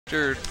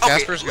after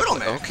Kasper's Little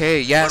good. Mac.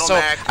 Okay, yeah. Little So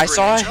Mac, I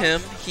saw Greninja.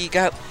 him. He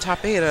got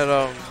top 8 at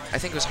I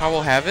think it was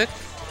Hollow Havoc.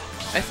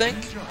 I think.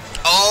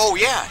 Oh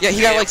yeah. Yeah,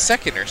 he got like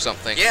second or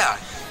something. Yeah.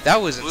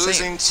 That was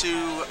Losing insane.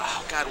 to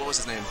God, what was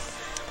his name?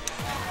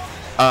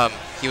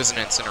 He was an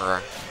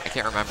Incineroar. I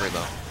can't remember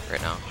though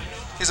right now.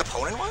 His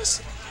opponent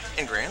was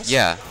in Grands.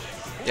 Yeah,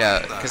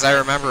 yeah. Because I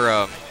remember.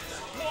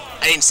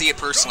 I didn't see it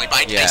personally,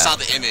 but I saw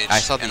the image. I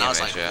saw the and image. I was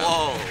like, yeah.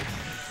 whoa.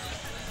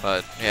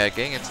 But yeah,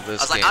 getting into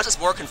this. I was like, game, I was just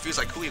more confused,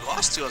 like who he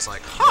lost to. I was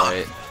like, huh.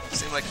 Right.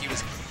 Seemed like he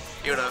was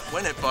gonna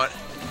win it, but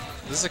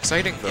This is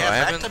exciting though.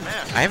 Yeah, I back to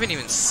Mac. haven't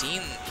even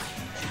seen.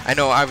 I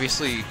know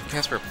obviously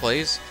Kasper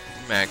plays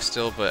Mac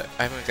still, but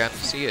I haven't gotten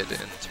to see it in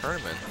the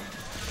tournament.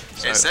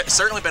 So it's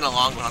certainly been a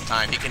long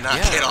time. He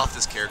cannot get off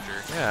this character.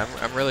 yeah,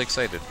 I'm really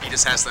excited. He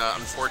just has the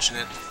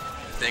unfortunate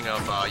thing of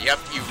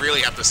you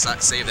really have to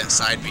save that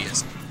side B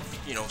as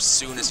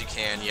soon as you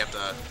can. You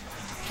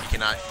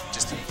cannot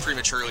just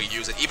prematurely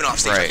use it, even off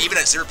stage, Right. even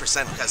at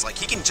 0%, because like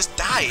he can just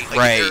die. Like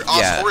Right, if you're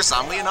off yeah.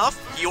 horizontally enough,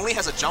 he only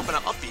has a jump and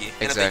an up B,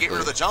 and if they get rid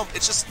of the jump,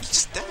 it's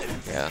just dead.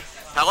 Yeah.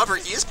 However,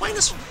 he is playing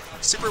this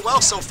super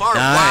well so far.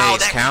 Nice Wow,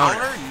 that counter.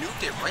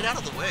 nuked it right out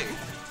of the way.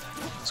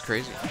 It's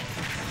crazy.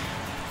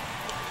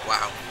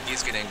 Wow,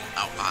 he's getting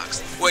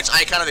outboxed, which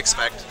I kind of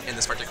expect in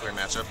this particular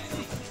matchup.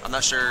 I'm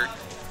not sure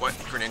what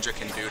Greninja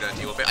can do to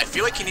deal with it. I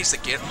feel like he needs to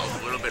get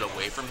a little bit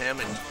away from him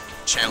and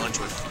challenge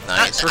with...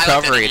 Nice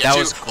recovery. That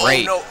was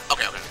great. Oh, no.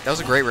 Okay. That was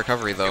a great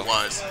recovery though. It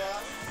was.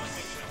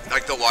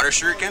 Like the water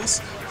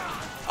shurikens.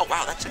 Oh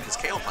wow, that took his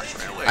KO punch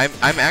right away.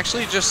 I'm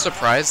actually just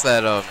surprised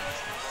that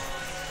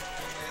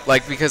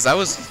like because that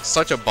was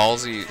such a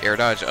ballsy air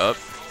dodge up,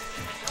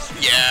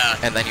 Yeah.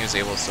 and then he was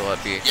able to still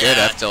up B. Yeah. Good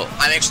F tilt.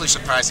 I'm actually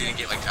surprised he didn't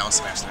get like down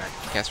smash there.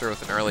 Kasper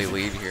with an early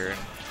lead here.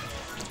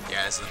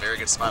 Yeah, this is a very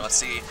good spot. Let's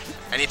see.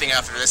 Anything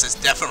after this is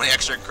definitely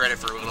extra credit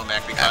for Little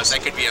Mac because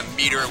that could be a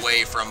meter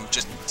away from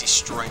just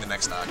destroying the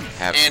next stock.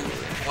 And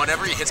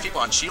whenever he hits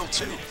people on shield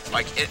too,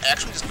 like it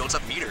actually just builds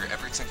up meter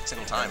every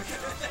single time.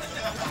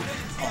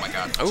 Oh my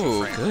god.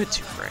 Oh, good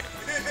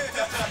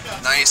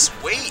 2-frame. Nice.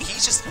 Wait,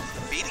 he's just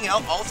beating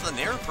out all of the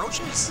Nair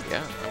approaches.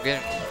 Yeah, I'm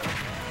getting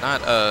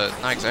not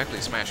exactly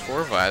Smash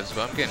 4 vibes,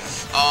 but I'm getting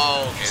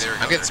okay, there we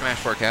go. I'm getting Smash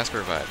 4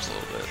 Kasper vibes a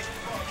little bit.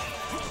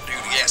 Dude,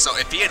 yeah, so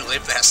if he had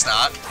lived that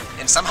stock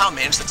and somehow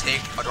managed to take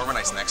a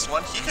Dormanite's next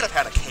one, he could have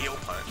had a KO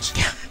punch.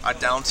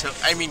 Down tilt.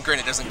 I mean,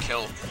 granted, it doesn't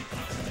kill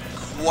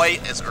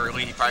quite as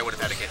early. He probably would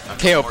have had to get a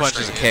KO more punch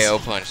is a straight hits. KO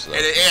punch, though.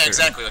 Yeah,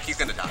 exactly. Like, he's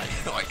gonna die.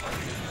 Like,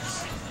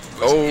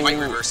 he might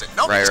reverse it.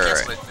 No, right, he just right,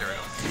 cancel right. it. There we go.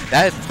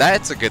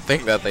 That's a good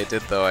thing that they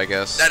did, though. I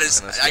guess. That is,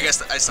 in this I game.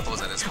 guess, I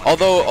suppose that is.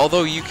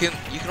 Although you can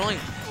only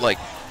like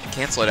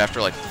cancel it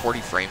after like 40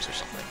 frames or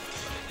something,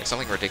 like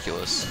something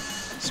ridiculous,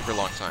 super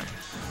long time.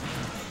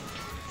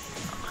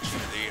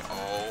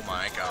 Oh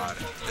my god.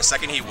 The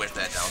second he whiffed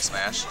that down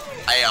smash,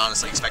 I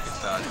honestly expected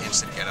the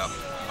instant get up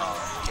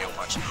KO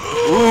punch.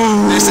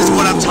 This is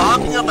what I'm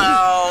talking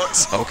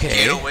about!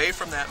 Okay. Get away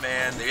from that,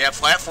 man. They have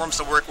platforms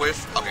to work with.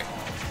 Okay.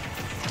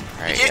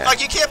 Right,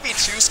 Like, you can't be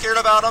too scared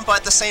about them, but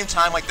at the same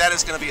time, like, that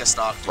is going to be a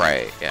stock.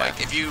 Right, yeah. Like,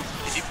 if you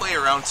play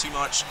around too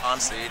much on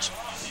stage,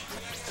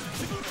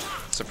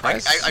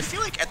 Surprise. I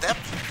feel like at that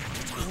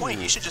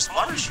point, you should just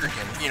water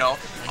shuriken,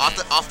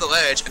 off the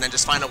ledge, and then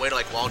just find a way to,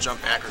 like, wall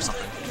jump back or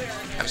something.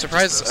 I'm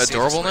surprised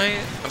Adorable Knight.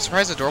 I'm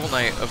surprised Adorable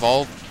Knight of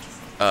all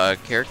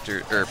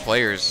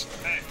players,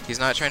 he's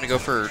not trying to go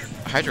for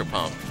Hydro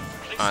Pump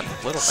on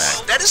Little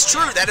Mac. That is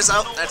true.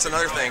 That's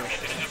another thing.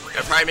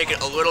 It'd probably make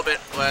it a little bit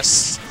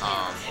less,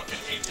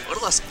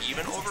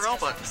 even overall.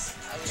 But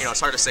it's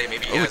hard to say.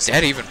 Maybe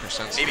dead even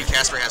percent. Maybe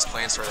Kasper has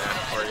plans for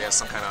that, or he has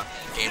some kind of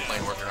game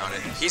plan working around it.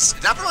 He's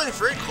definitely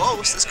very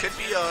close. This could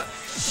be a.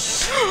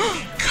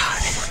 God.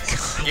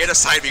 He had a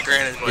side B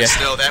granted, but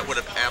still, that would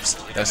have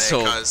absolutely been it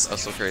because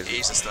that's so crazy.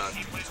 He's just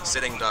a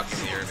sitting duck in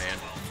the air, man.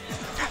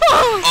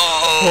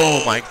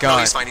 Oh my god. No,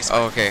 he's fine. He's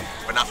fine. Oh, okay.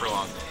 But not for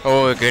long.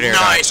 Oh, good air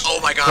Nice. dodge. Oh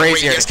my god.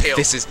 Crazy Wait, air. KO.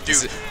 This is.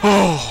 Dude.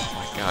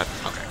 Oh my god.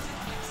 Okay.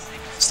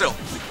 Still.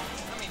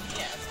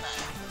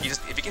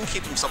 If he can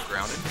keep himself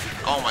grounded.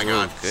 Oh my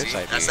god. Good See,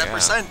 idea, that's that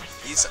percent.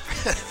 He's.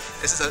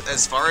 This is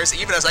as far as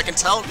even as I can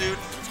tell, dude.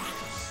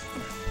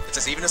 It's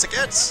as even as it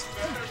gets.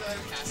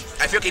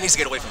 I feel like he needs to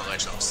get away from the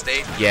ledge though.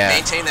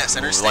 Maintain that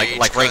center stage.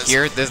 Like right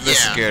here. This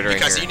is good right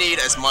because here. you need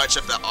as much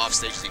of the off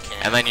stage as you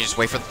can. And then you just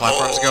wait for the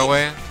platforms to go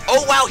away.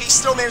 Oh wow, he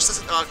still managed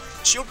to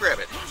shield grab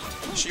it.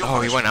 Shield he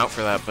punish. went out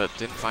for that, but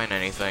didn't find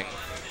anything.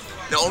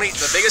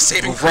 The biggest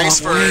saving grace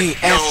for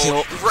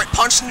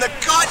punch in the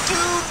gut,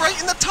 dude, right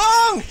in the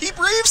tongue. He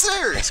breathes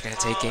there. That's gonna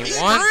take game he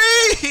one.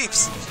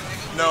 Breathes.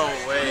 No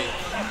way.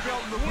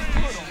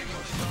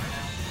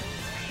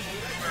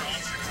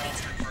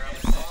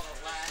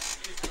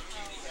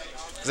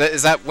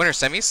 Is that winner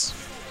semis?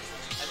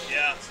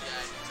 Yeah.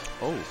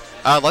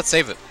 Oh. Let's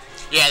save it.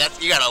 Yeah,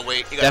 you gotta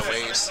wait. You gotta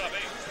wait.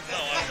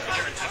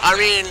 I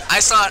mean, I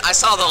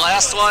saw the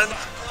last one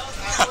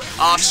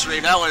off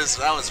stream. That was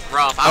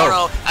rough. I don't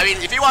know. I mean,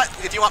 if you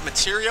want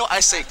material, I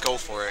say go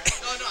for it.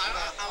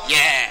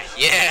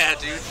 Yeah,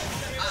 dude.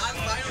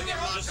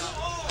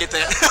 Get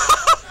that.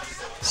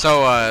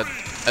 So,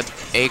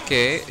 AK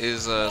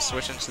is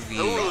switching to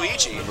the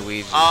Luigi.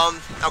 Luigi.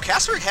 Now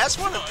Kasper has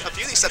won a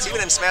few of these sets,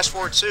 even in Smash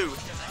 4 too.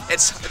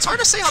 It's hard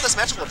to say how this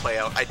matchup will play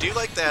out. I do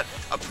like that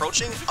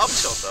approaching up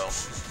tilt though.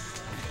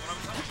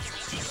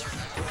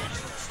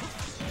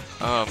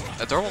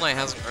 Adorable Knight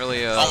hasn't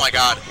really. Oh my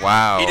God!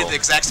 Wow. He did the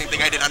exact same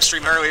thing I did on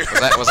stream earlier.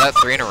 Was that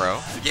 3 in a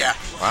row? Yeah.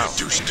 Wow.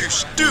 Douche,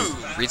 douche,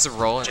 douche. Reads a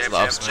roll into Jab, the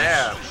up jab,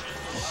 smash. jab.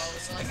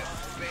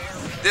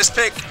 This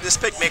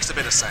pick makes a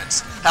bit of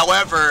sense.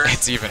 However,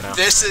 It's even now.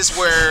 this is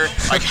where,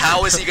 like,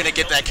 how is he gonna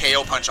get that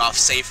KO punch off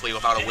safely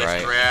without a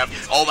whiff grab?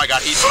 Oh my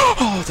God, he's.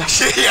 Oh, that's.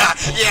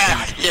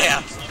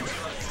 yeah.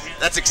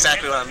 That's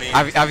exactly what I mean.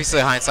 Obviously,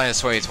 hindsight is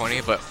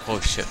 20/20, but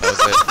holy shit, that was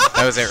it.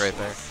 That was it right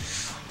there.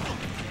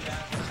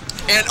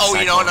 And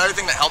you know, another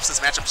thing that helps this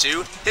matchup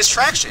too, his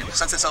traction,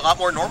 since it's a lot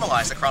more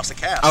normalized across the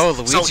cast. Oh,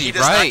 Luigi, so he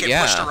does right, not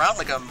get pushed around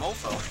like a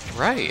mofo.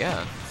 Right,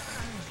 yeah.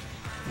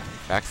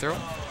 Back throw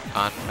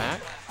on back.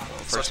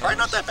 So it's probably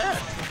not that bad.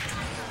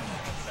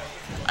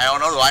 I don't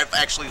know though. I've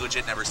actually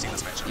legit never seen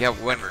this matchup. Yeah,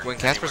 when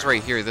Kasper's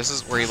right here, this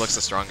is where he looks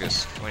the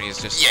strongest. When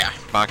he's just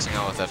boxing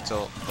out with F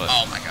tilt. But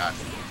oh my God.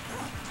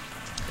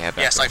 Yeah.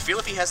 Yeah. So I feel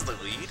if he has the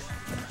lead,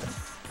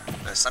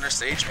 the center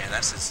stage, man,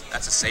 that's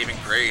a saving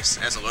grace.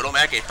 And as a Little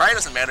Mac, it probably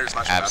doesn't matter as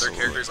much with other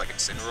characters like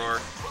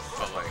Incineroar,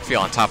 but like. Feel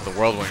on top of the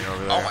world when you're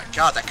over there. Oh my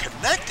God, that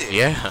connected.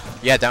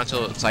 Yeah, down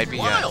to side B.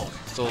 Wild. Yeah.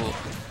 Still.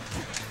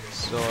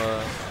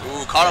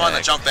 Ooh, caught him on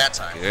the jump that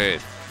time.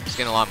 Good. He's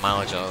getting a lot of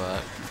mileage out of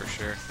that for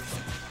sure.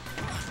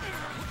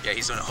 Yeah,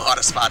 he's doing a lot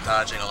of spot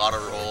dodging, a lot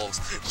of rolls,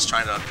 just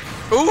trying to.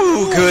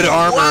 Ooh, good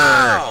armor.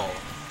 Wow.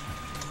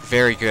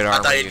 Very good armor.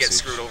 I thought he'd get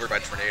screwed over by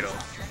Tornado.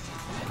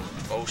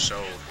 Oh,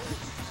 show.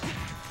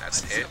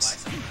 That's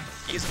hits.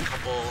 He's a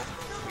couple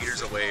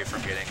meters away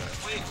from getting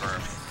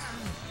confirmed.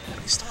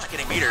 But he's still not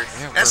getting meter.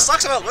 Yeah, and it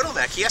sucks about Little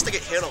Mac. He has to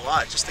get hit a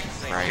lot just to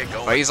get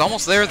going. But he's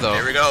almost there, though.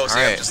 There we go. So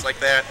yeah, just like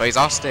that. But he's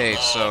off stage,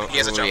 so. He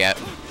has a jump. Yeah.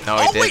 No,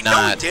 he did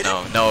not.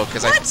 No,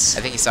 because I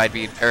think he side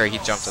beat, or he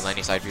jumped and then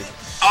he side beat.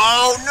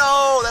 Oh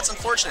no, that's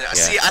unfortunate. Yeah.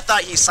 See, I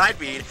thought he side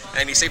beat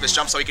and he saved his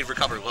jump so he could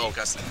recover low,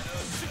 because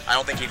I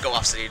don't think he'd go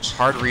off stage.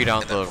 Hard read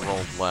on the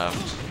roll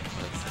left.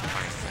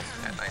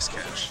 That nice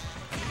catch.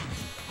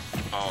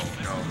 Oh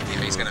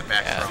no, he's gonna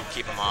back throw,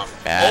 keep him off.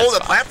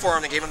 The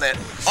platform, they gave him that.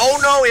 Oh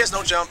no, he has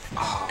no jump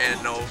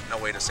and no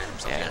way to save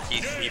himself. Yeah.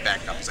 He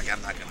backed up. He's like,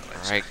 I'm not gonna let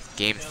you. All right,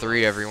 game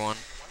 3, everyone.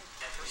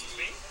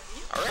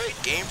 All right,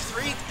 game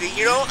 3.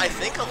 You know, I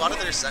think a lot of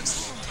their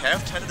sets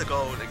have tended to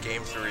go to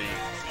game 3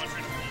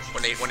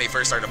 when they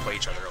first started to play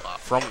each other a lot.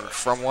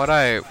 From what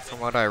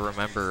I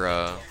remember,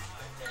 are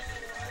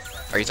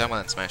you talking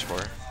about in Smash 4?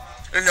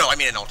 No, I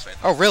mean in Ultimate.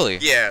 Oh really?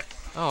 Yeah.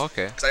 Oh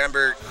okay. Because I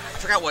remember, I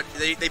forgot what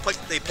they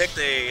picked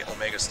a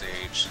Omega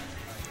stage.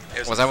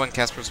 Was that when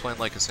Kasper was playing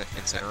like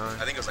Incineroar?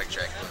 I think it was like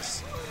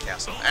Dracula's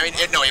Castle. I mean,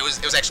 no, it was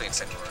actually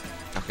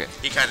Incineroar. Okay.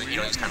 He kind of,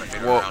 he's kind of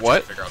figuring around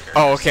what? To figure out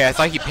characters. Oh okay, I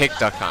thought he picked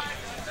Duck Hunt.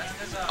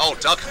 Oh,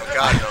 Duck Hunt,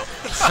 God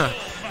no.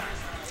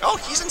 Oh,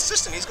 he's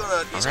insistent. He's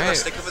gonna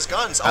stick with his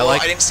guns. I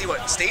didn't see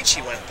what stage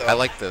he went though. I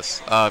like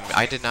this.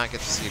 I did not get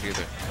to see it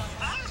either.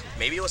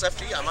 Maybe it was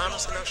FD. I'm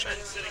honestly not sure.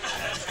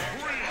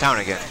 Down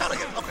again. Down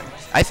again. Okay.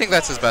 I think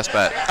that's his best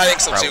bet. I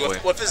think so probably.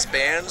 too. With his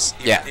bans,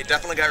 he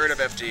definitely got rid of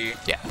FD.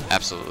 Yeah,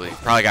 absolutely.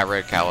 Probably got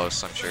rid of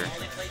Kalos, I'm sure.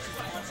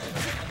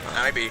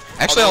 Maybe.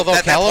 Actually, although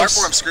that Kalos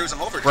platform screws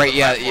him over. Right?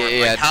 Yeah.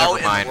 Like, how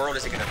never mind. in the world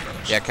is he gonna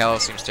approach? Yeah,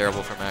 Kalos seems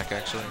terrible for Mac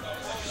actually.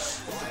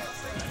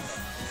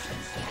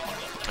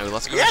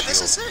 Let's go. Yeah,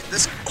 this is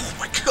it. Oh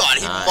my God,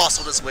 he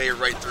muscled his way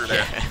right through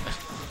there. Yeah.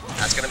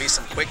 That's gonna be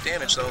some quick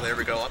damage though. There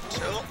we go. Up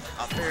tilt,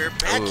 up there,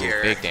 back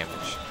here. Big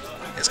damage.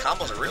 His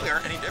combos really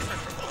aren't any different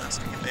from the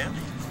last game, man.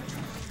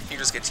 He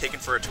just get taken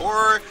for a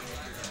tour.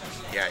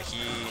 Yeah,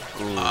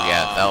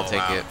 yeah, that'll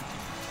take it.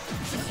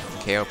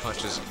 KO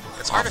punches.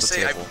 It's hard to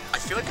say. I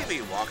feel like if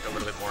he walked a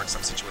little bit more in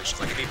some situations,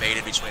 like if he made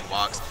it between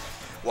walks,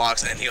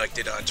 and then he like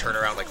did a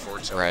turnaround like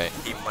forward tilt, right?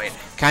 He might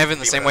kind of in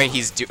the same way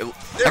he's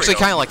actually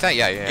kind of like that.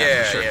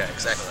 Yeah, sure. Yeah,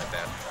 exactly like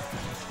that.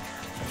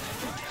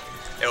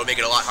 It would make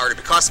it a lot harder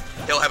because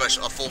he'll have a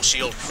full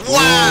shield.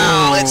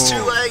 Wow, it's too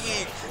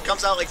laggy.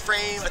 Comes out like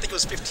frame. I think it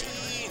was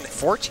 15,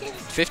 14,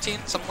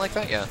 15, something like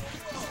that. Yeah.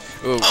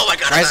 Ooh, oh my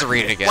God! Tries to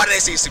read it again. Why did I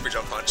see super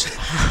jump punch?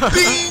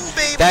 Bing,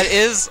 baby. That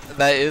is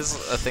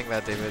a thing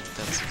that David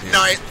tends to do.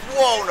 Nice.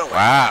 Whoa, no way.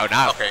 Wow,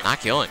 not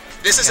killing.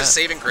 This is a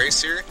saving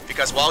grace here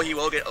because while he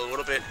will get a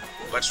little bit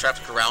ledge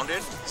trapped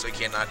grounded, so he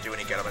cannot do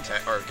any get up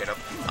attack or get up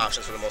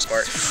options for the most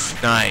part.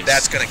 Nice.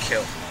 That's gonna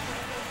kill.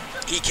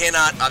 He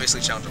cannot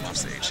obviously challenge him off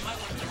stage.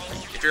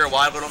 If you're a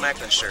wild Little Mac,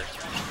 then sure.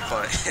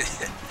 But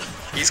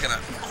he's gonna.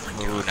 Oh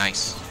my God. Ooh,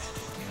 nice.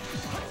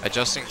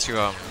 Adjusting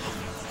to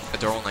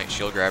Adorable Knight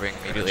shield grabbing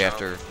immediately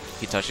after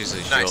he touches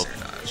his shield.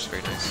 Nice.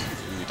 Very nice.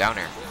 Ooh, down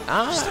air.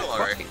 Still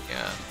alright.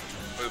 Yeah.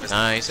 Move is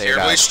nice.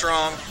 terribly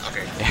strong.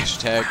 Okay.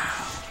 Hashtag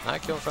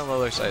not killing from the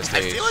other side of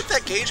stage. I feel like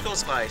that gauge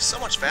goes by so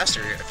much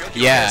faster. I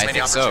feel like I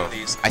think so.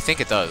 I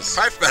think it does.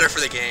 Probably better for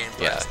the game.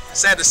 But yeah.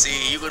 Sad to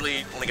see. You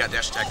literally only got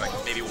dash attack like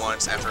maybe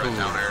once after a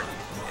down air,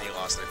 and you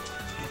lost it.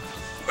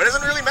 But it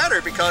doesn't really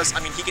matter because, I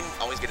mean, he can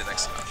always get it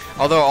next time.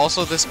 Although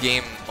also this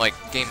game, like,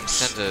 games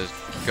tend to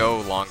go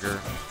longer,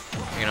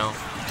 you know?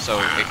 So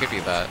it could be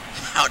that.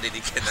 How did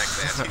he connect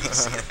that? Did you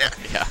see that?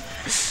 Yeah.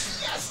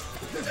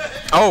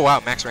 Oh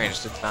wow, max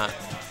range did not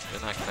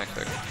connect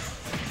there. There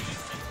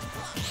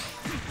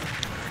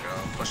we go.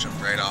 Push him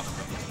right off.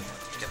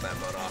 Get that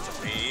butt off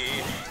of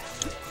me.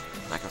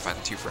 Not gonna find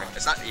the 2-frame.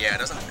 It's not. Yeah, it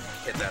doesn't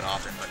hit that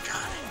often, but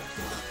God,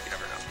 you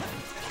never know.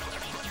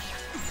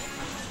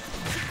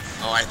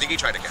 Oh, I think he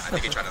tried again. I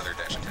think he tried another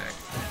dash attack.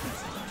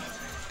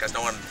 Because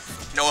no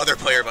other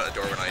player but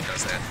Adore Knight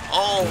does that.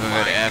 Oh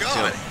my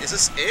God! Is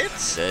this it?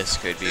 This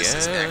could be it. This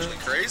is actually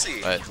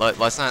crazy. But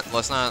let's not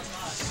put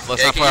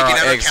You our can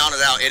never eggs. count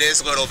it out. It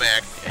is Little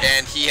Mac,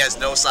 and he has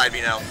no side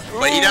B now.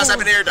 But he does have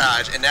an air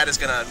dodge, and that is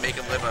going to make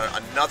him live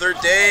another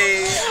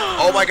day.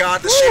 Oh my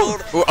God, the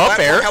shield. Ooh, up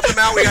air. Help him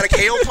out. We got a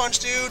KO punch,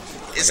 dude.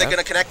 Is it going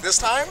to connect this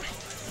time?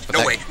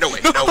 No way, no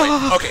way, no way.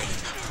 Okay.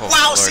 Oh,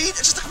 wow, Lord. see? It's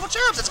just a couple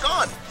jabs. It's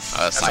gone.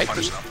 That's a side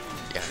punish, B? though.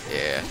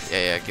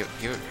 Yeah. Give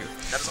it.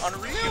 That is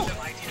unreal.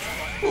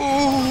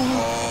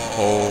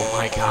 Oh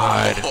my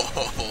God.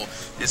 Oh,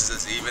 this is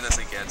as even as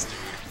it gets, dude.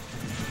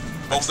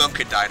 Both of them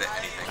could die to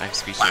anything. I'm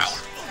speechless.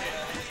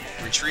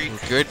 Wow. Retreat.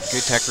 Good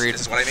tech read.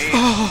 This is what I need.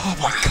 Oh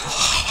my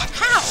God.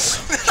 How?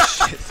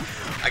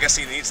 I guess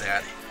he needs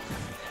that.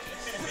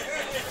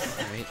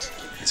 Right.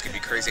 This could be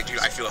crazy, dude.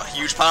 I feel a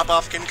huge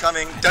pop-off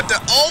coming.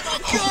 Oh my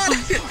God!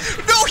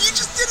 No, he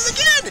just did it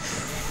again!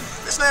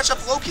 This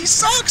matchup low-key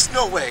sucks.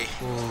 No way.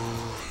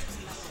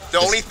 The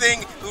only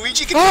thing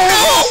Luigi can do.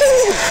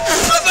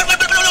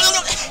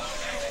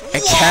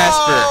 And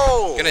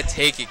Kasper gonna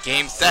take it.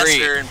 Game 3. That's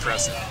very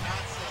impressive.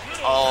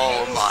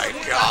 Oh my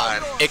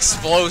God.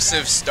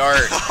 Explosive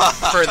start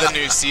for the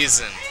new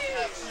season.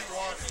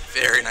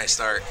 Very nice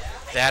start.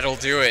 That'll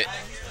do it.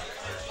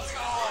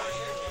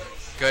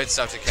 Good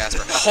stuff to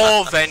Kasper.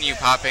 Whole venue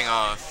popping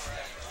off.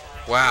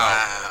 Wow.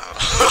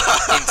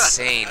 Wow.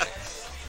 Insane.